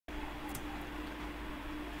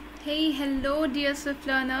Hey, hello dear Swift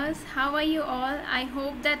learners. How are you all? I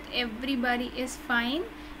hope that everybody is fine.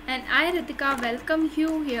 And I, Ritika, welcome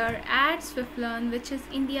you here at Swiflearn, which is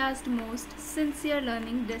India's most sincere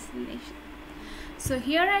learning destination. So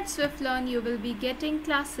here at Swiflearn, you will be getting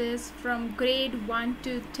classes from grade 1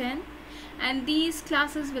 to 10, and these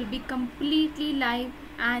classes will be completely live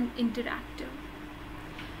and interactive.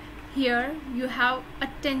 Here you have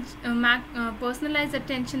personalized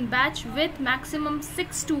attention batch with maximum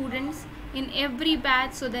 6 students in every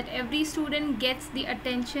batch, so that every student gets the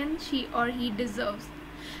attention she or he deserves.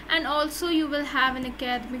 And also you will have an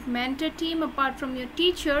academic mentor team apart from your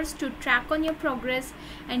teachers to track on your progress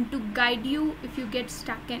and to guide you if you get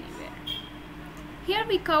stuck anywhere. Here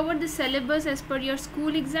we cover the syllabus as per your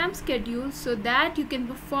school exam schedule, so that you can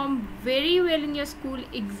perform very well in your school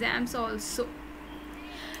exams also.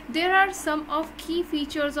 There are some of key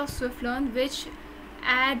features of Swiflearn which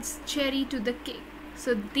adds cherry to the cake.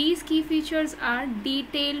 So these key features are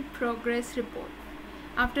detailed progress report.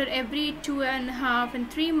 After every 2.5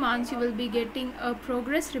 and 3 months you will be getting a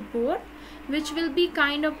progress report, which will be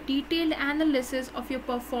kind of detailed analysis of your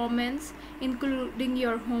performance, including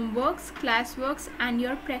your homeworks, classworks and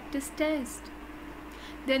your practice test.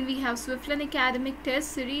 Then we have Swiflearn Academic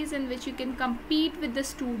Test Series, in which you can compete with the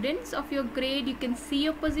students of your grade, you can see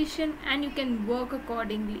your position and you can work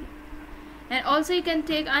accordingly. And also you can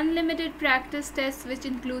take unlimited practice tests, which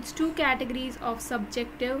includes 2 categories of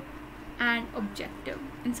subjective and objective.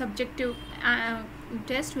 And subjective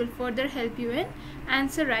test will further help you in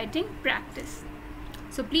answer writing practice.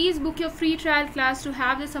 So please book your free trial class to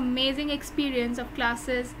have this amazing experience of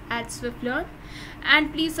classes at Swiflearn.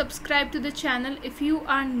 And please subscribe to the channel if you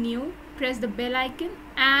are new. Press the bell icon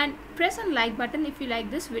and press on like button if you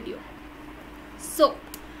like this video. So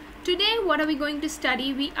today what are we going to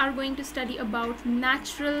study? We are going to study about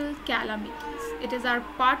natural calamities. It is our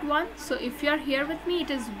part 1. So if you are here with me,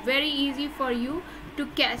 it is very easy for you to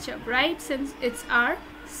catch up, right? Since it's our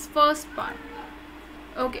first part.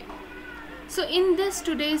 Okay. So in this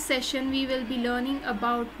today's session, we will be learning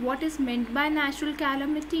about what is meant by natural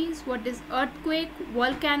calamities, what is earthquake,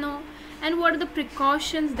 volcano, and what are the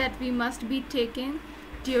precautions that we must be taking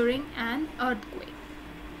during an earthquake.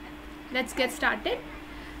 Let's get started.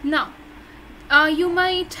 Now, you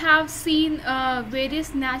might have seen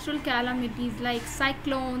various natural calamities like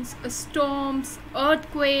cyclones, storms,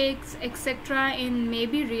 earthquakes, etc. in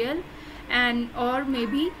maybe real and or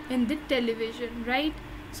maybe in the television, right?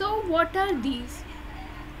 So what are these?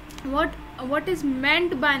 What is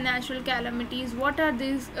meant by natural calamities? What are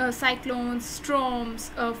these cyclones,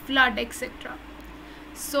 storms, flood, etc.?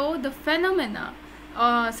 So the phenomena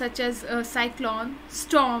such as cyclone,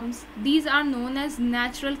 storms, these are known as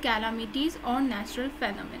natural calamities or natural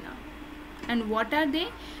phenomena. And what are they?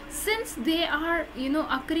 Since they are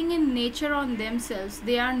occurring in nature on themselves,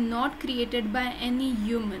 they are not created by any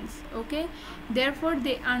humans, okay? Therefore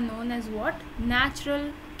they are known as what?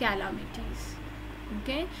 Natural calamities.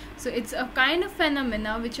 Okay, so it's a kind of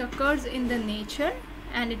phenomena which occurs in the nature,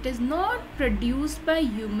 and it is not produced by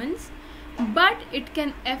humans, but it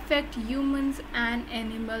can affect humans and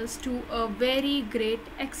animals to a very great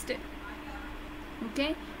extent.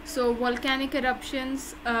 Okay, so volcanic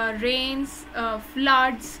eruptions, rains,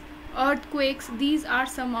 floods, earthquakes, these are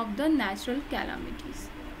some of the natural calamities.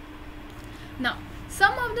 Now,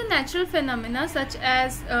 some of the natural phenomena such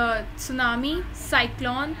as tsunami,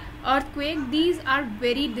 cyclone, earthquake, these are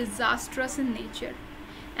very disastrous in nature,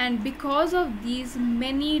 and because of these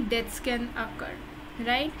many deaths can occur,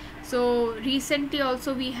 right? So recently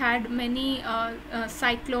also we had many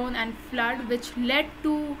cyclone and flood which led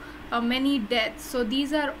to many deaths. So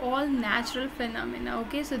these are all natural phenomena,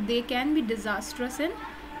 okay? So they can be disastrous in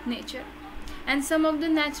nature. And some of the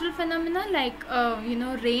natural phenomena like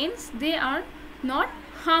rains, they are not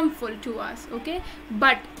harmful to us, okay?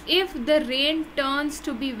 But if the rain turns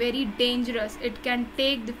to be very dangerous, it can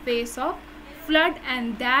take the face of flood,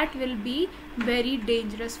 and that will be very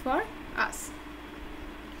dangerous for us.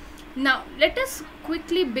 Now let us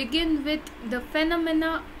quickly begin with the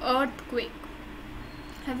phenomena earthquake.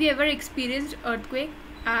 Have you ever experienced earthquake?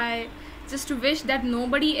 I just wish that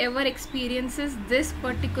nobody ever experiences this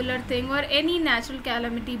particular thing or any natural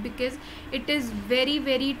calamity, because it is very,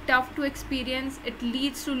 very tough to experience. It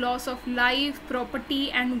leads to loss of life,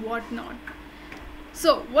 property and whatnot.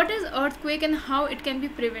 So what is earthquake and how it can be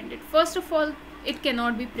prevented? First of all, it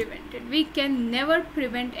cannot be prevented. We can never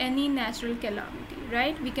prevent any natural calamity,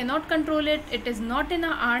 right? We cannot control it. It is not in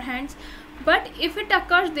our hands. But if it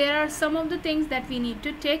occurs, there are some of the things that we need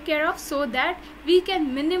to take care of so that we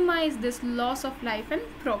can minimize this loss of life and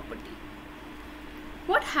property.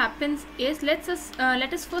 what happens is, let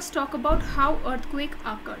us first talk about how earthquake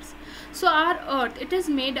occurs. So our earth, it is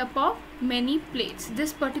made up of many plates.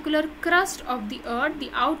 This particular crust of the earth,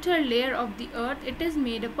 the outer layer of the earth, it is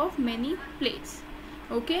made up of many plates.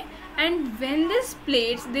 Okay, and when these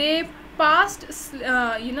plates, they passed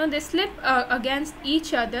they slip against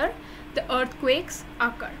each other, the earthquakes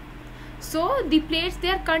occur. So the plates, they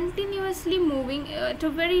are continuously moving at a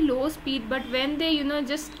very low speed, but when they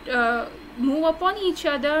just move upon each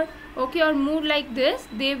other, okay, or move like this,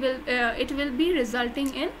 they will it will be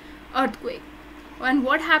resulting in earthquake. And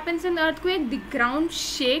what happens in earthquake? The ground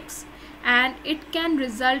shakes, and it can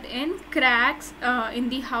result in cracks in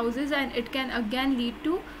the houses, and it can again lead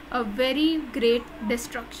to a very great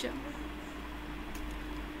destruction.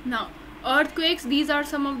 Now, earthquakes, these are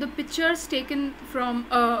some of the pictures taken from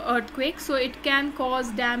earthquakes. So it can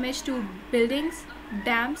cause damage to buildings,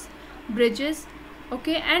 dams, bridges,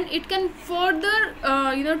 okay, and it can further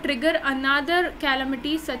trigger another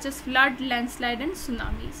calamities such as flood, landslide, and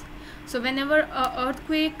tsunamis. So whenever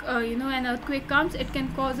an earthquake comes, it can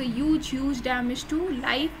cause a huge damage to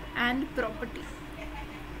life and property.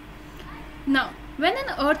 Now, when an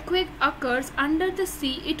earthquake occurs under the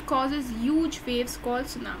sea, it causes huge waves called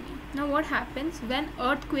tsunami. Now what happens when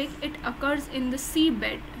earthquake, it occurs in the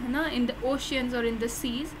seabed, in the oceans or in the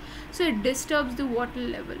seas? So it disturbs the water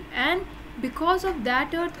level, and because of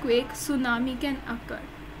that earthquake, tsunami can occur.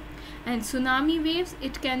 And tsunami waves,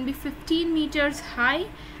 it can be 15 meters high,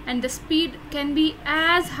 and the speed can be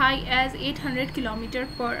as high as 800 kilometers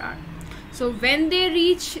per hour. So when they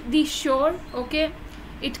reach the shore, okay,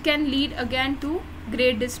 it can lead again to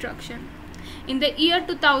great destruction. In the year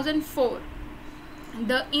 2004,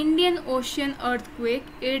 the Indian Ocean earthquake,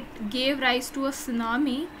 it gave rise to a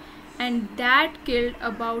tsunami, and that killed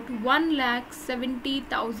about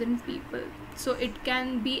 1,70,000 people. So it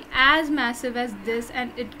can be as massive as this,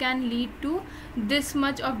 and it can lead to this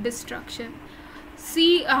much of destruction.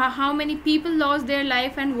 See how many people lost their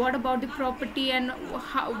life, and what about the property, and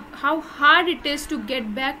how hard it is to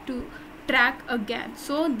get back to track again.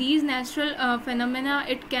 So these natural phenomena,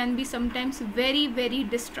 it can be sometimes very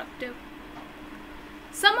destructive.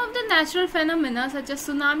 Some of the natural phenomena such as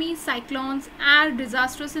tsunamis, cyclones are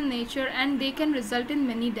disastrous in nature, and they can result in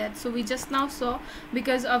many deaths. So we just now saw,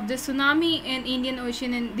 because of the tsunami in Indian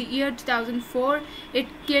Ocean in the year 2004, it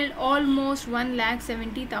killed almost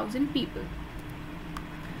 1,70,000 people.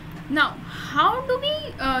 Now, how do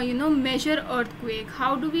we measure earthquake?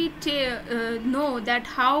 How do we know that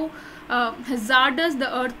how hazardous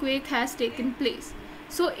the earthquake has taken place?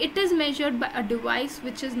 So it is measured by a device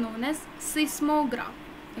which is known as seismograph.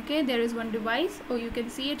 Okay, there is one device, you can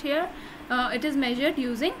see it here. It is measured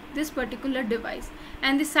using this particular device,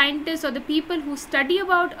 and the scientists or the people who study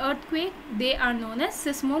about earthquake, they are known as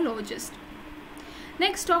seismologists.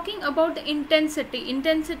 Next, talking about the intensity.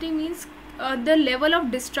 Intensity means the level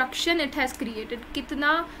of destruction it has created.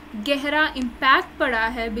 Kitna gehra impact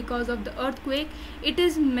pada hai because of the earthquake. It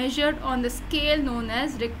is measured on the scale known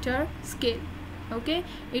as Richter scale. Okay,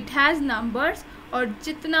 it has numbers, और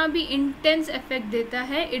जितना भी intense effect देता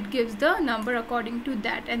है, it gives the number according to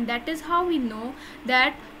that, and that is how we know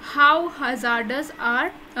that how hazardous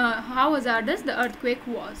the earthquake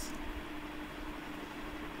was.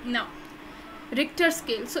 Now, Richter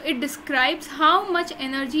scale, so it describes how much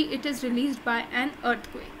energy it is released by an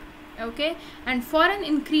earthquake. Okay, and for an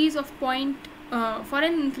increase of 1,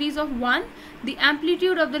 the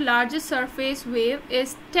amplitude of the largest surface wave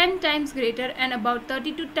is 10 times greater, and about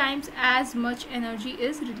 32 times as much energy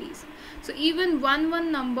is released. So even one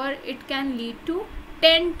number, it can lead to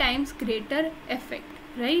 10 times greater effect,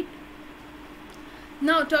 right?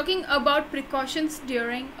 Now, talking about precautions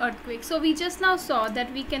during earthquake. So we just now saw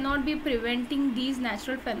that we cannot be preventing these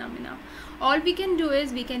natural phenomena. All we can do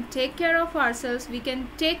is we can take care of ourselves, we can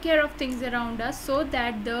take care of things around us, so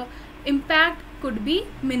that the impact could be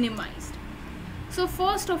minimized. So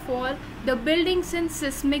first of all, the buildings in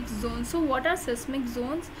seismic zones. So what are seismic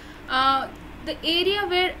zones? The area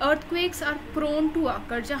where earthquakes are prone to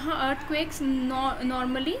occur, jahan earthquakes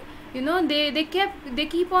normally, they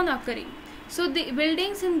keep on occurring. So the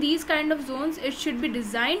buildings in these kind of zones, it should be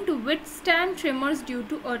designed to withstand tremors due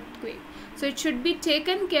to earthquake. So it should be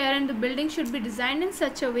taken care, and the building should be designed in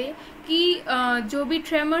such a way कि जो भी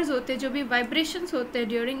tremors होते, जो भी vibrations होते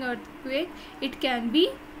during earthquake, it can be,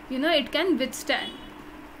 it can withstand.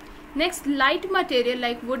 Next, light material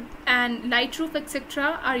like wood and light roof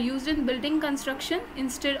etc. are used in building construction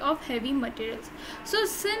instead of heavy materials. So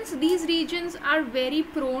since these regions are very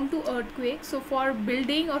prone to earthquakes, so for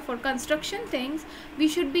building or for construction things, we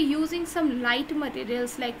should be using some light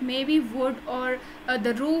materials like maybe wood, or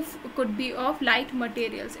the roof could be of light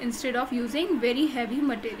materials instead of using very heavy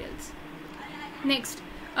materials. Next,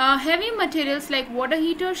 heavy materials like water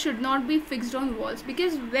heater should not be fixed on walls,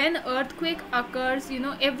 because when earthquake occurs,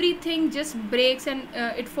 everything just breaks and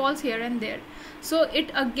it falls here and there, so it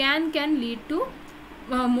again can lead to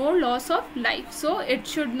more loss of life. So it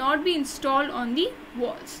should not be installed on the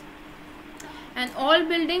walls. And all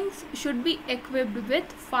buildings should be equipped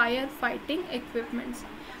with firefighting equipments,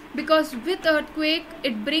 because with earthquake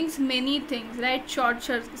it brings many things, right? Short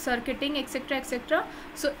circuiting etc etc.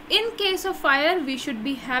 So in case of fire, we should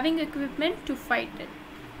be having equipment to fight it.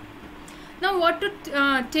 Now, what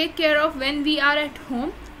to take care of when we are at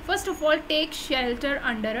home? First of all, take shelter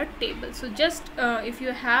under a table. So just if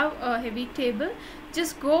you have a heavy table,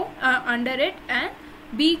 just go under it and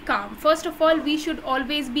be calm. First of all, we should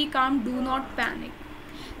always be calm, do not panic.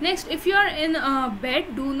 Next, if you are in a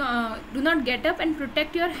bed, do not get up and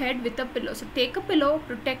protect your head with a pillow. So take a pillow,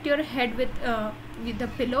 protect your head with the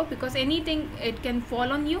pillow, because anything, it can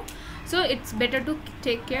fall on you. So it's better to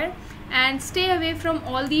take care, and stay away from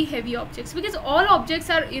all the heavy objects, because all objects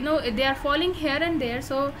are, they are falling here and there.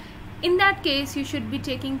 So in that case, you should be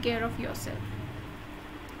taking care of yourself.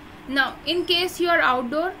 Now, in case you are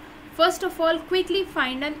outdoor, first of all, quickly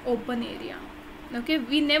find an open area. Okay,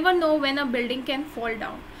 we never know when a building can fall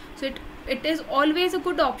down. So it is always a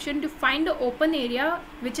good option to find an open area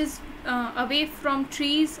which is away from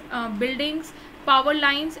trees, buildings, power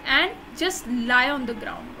lines, and just lie on the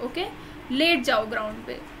ground. Okay, late जाओ ground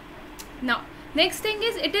पे. Now, next thing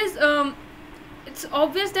is, it's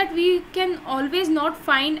obvious that we can always not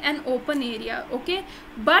find an open area. Okay,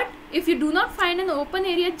 but if you do not find an open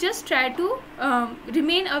area, just try to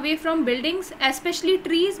remain away from buildings, especially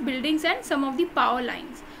trees, buildings, and some of the power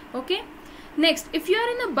lines. Okay. Next, if you are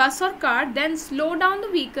in a bus or car, then slow down the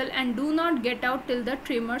vehicle and do not get out till the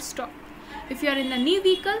tremors stop. If you are in a new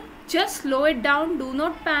vehicle, just slow it down, do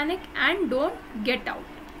not panic, and don't get out.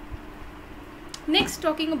 Next,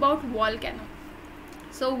 talking about volcano.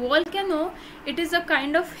 So volcano, it is a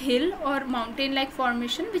kind of hill or mountain like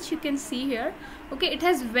formation which you can see here. Okay, it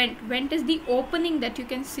has vent is the opening that you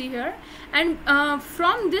can see here, and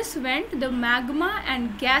from this vent, the magma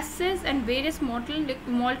and gases and various molten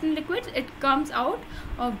liquids, it comes out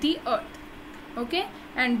of the earth. Okay,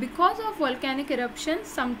 and because of volcanic eruptions,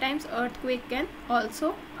 sometimes earthquake can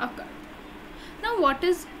also occur. Now, what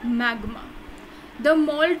is magma? The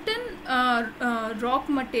molten rock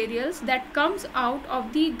materials that comes out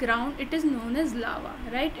of the ground, it is known as lava,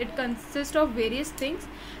 right? It consists of various things,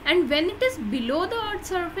 and when it is below the earth's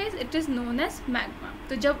surface, it is known as magma.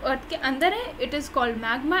 So जब earth के अंदर है, it is called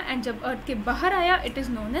magma, and जब earth के बाहर आया, it is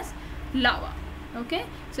known as lava. Okay,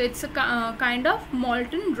 so it's a kind of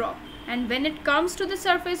molten rock, and when it comes to the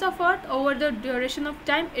surface of earth, over the duration of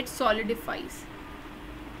time, it solidifies.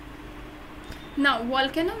 Now,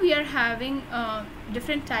 volcano, we are having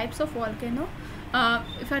different types of volcano.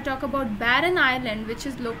 If I talk about Barren Island, which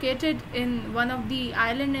is located in one of the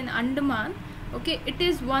island in Andaman, okay, it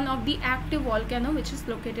is one of the active volcano which is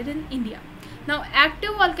located in India. Now,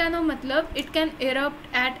 active volcano matlab it can erupt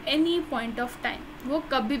at any point of time. वो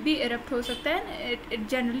कभी भी erupt हो सकता है. It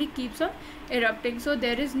generally keeps on erupting. So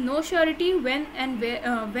there is no surety when and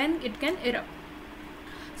where when it can erupt.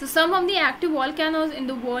 So some of the active volcanoes in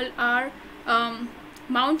the world are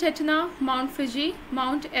Mount Etna, Mount Fuji,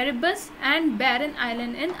 Mount Erebus, and Barren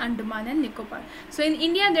Island in Andaman and Nicobar. So in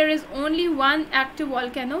India, there is only one active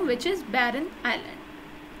volcano, which is Barren Island.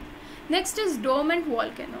 Next is dormant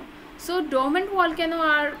volcano. So dormant volcano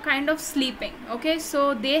are kind of sleeping. Okay,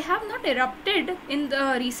 so they have not erupted in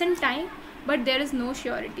the recent time, but there is no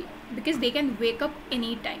surety because they can wake up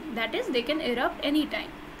anytime. That is, they can erupt anytime.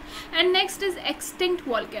 And next is extinct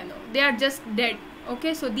volcano. They are just dead.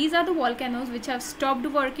 Okay, so these are the volcanoes which have stopped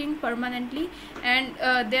working permanently, and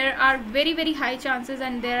there are very, very high chances,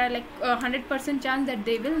 and there are like 100% chance that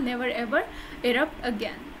they will never ever erupt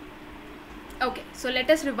again. Okay, so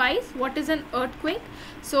let us revise. What is an earthquake?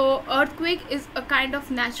 So earthquake is a kind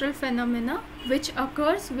of natural phenomena which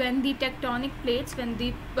occurs when the tectonic plates, when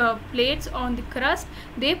the plates on the crust,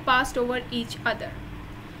 they passed over each other.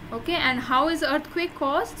 Okay, and how is earthquake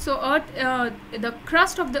caused? So the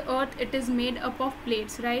crust of the earth, it is made up of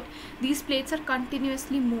plates, right? These plates are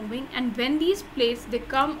continuously moving, and when these plates, they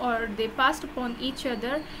come or they passed upon each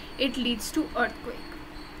other, it leads to earthquake.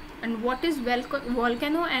 And what is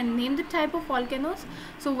volcano, and name the type of volcanoes.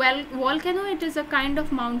 So volcano, it is a kind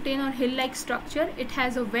of mountain or hill like structure. It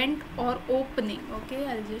has a vent or opening. Okay,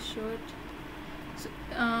 I'll just show it. So,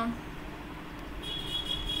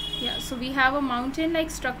 yeah, so we have a mountain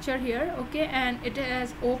like structure here, okay, and it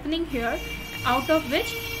has opening here, out of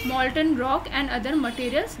which molten rock and other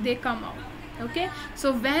materials they come out. Okay,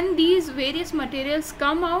 so when these various materials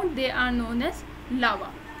come out, they are known as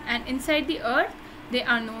lava, and inside the earth they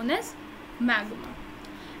are known as magma.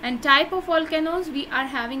 And type of volcanoes, we are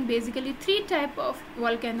having basically 3 type of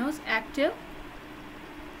volcanoes: active,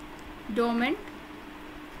 dormant,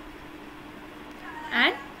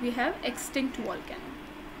 and we have extinct volcano.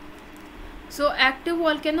 So active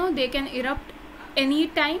volcano, they can erupt any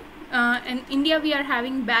time. In India we are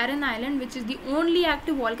having Barren Island, which is the only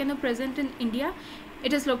active volcano present in India.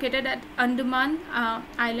 It is located at Andaman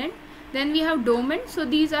Island. Then we have dormant, so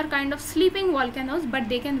these are kind of sleeping volcanoes, but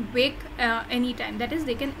they can wake anytime, that is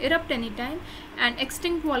they can erupt anytime. And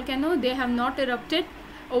extinct volcano, they have not erupted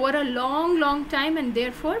over a long time, and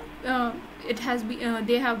therefore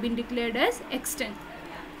they have been declared as extinct.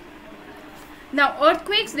 Now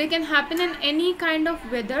earthquakes, they can happen in any kind of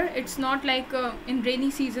weather. It's not like in rainy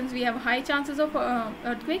seasons we have high chances of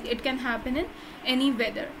earthquake. It can happen in any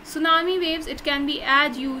weather. Tsunami waves, it can be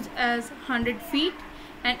as huge as 100 feet,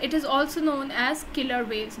 and it is also known as killer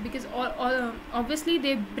waves, because obviously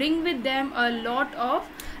they bring with them a lot of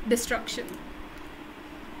destruction.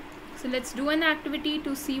 So let's do an activity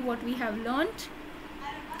to see what we have learned.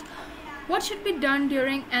 What should be done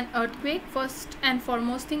during an earthquake? First and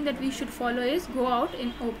foremost thing that we should follow is go out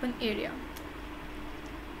in open area.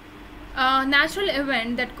 A natural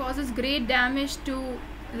event that causes great damage to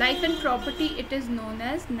life and property, it is known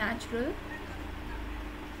as natural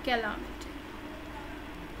calamity.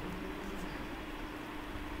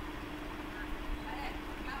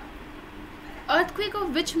 Earthquake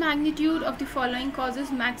of which magnitude of the following causes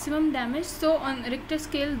maximum damage? So on Richter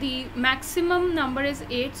scale, the maximum number is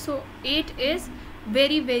 8. So 8 is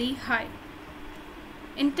very high.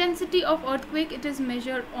 Intensity of earthquake, it is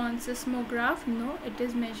measured on seismograph. No, it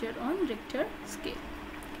is measured on Richter scale.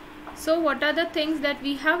 So what are the things that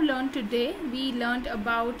we have learned today? We learned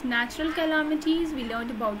about natural calamities, we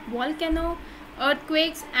learned about volcano,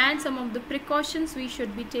 earthquakes, and some of the precautions we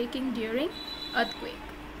should be taking during earthquake.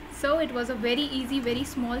 So it was a very easy, very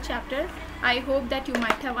small chapter. I hope that you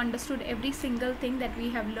might have understood every single thing that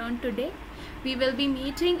we have learned today. We will be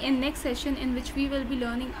meeting in next session, in which we will be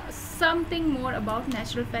learning something more about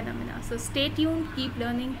natural phenomena. So stay tuned, keep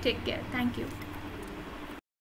learning, take care. Thank you.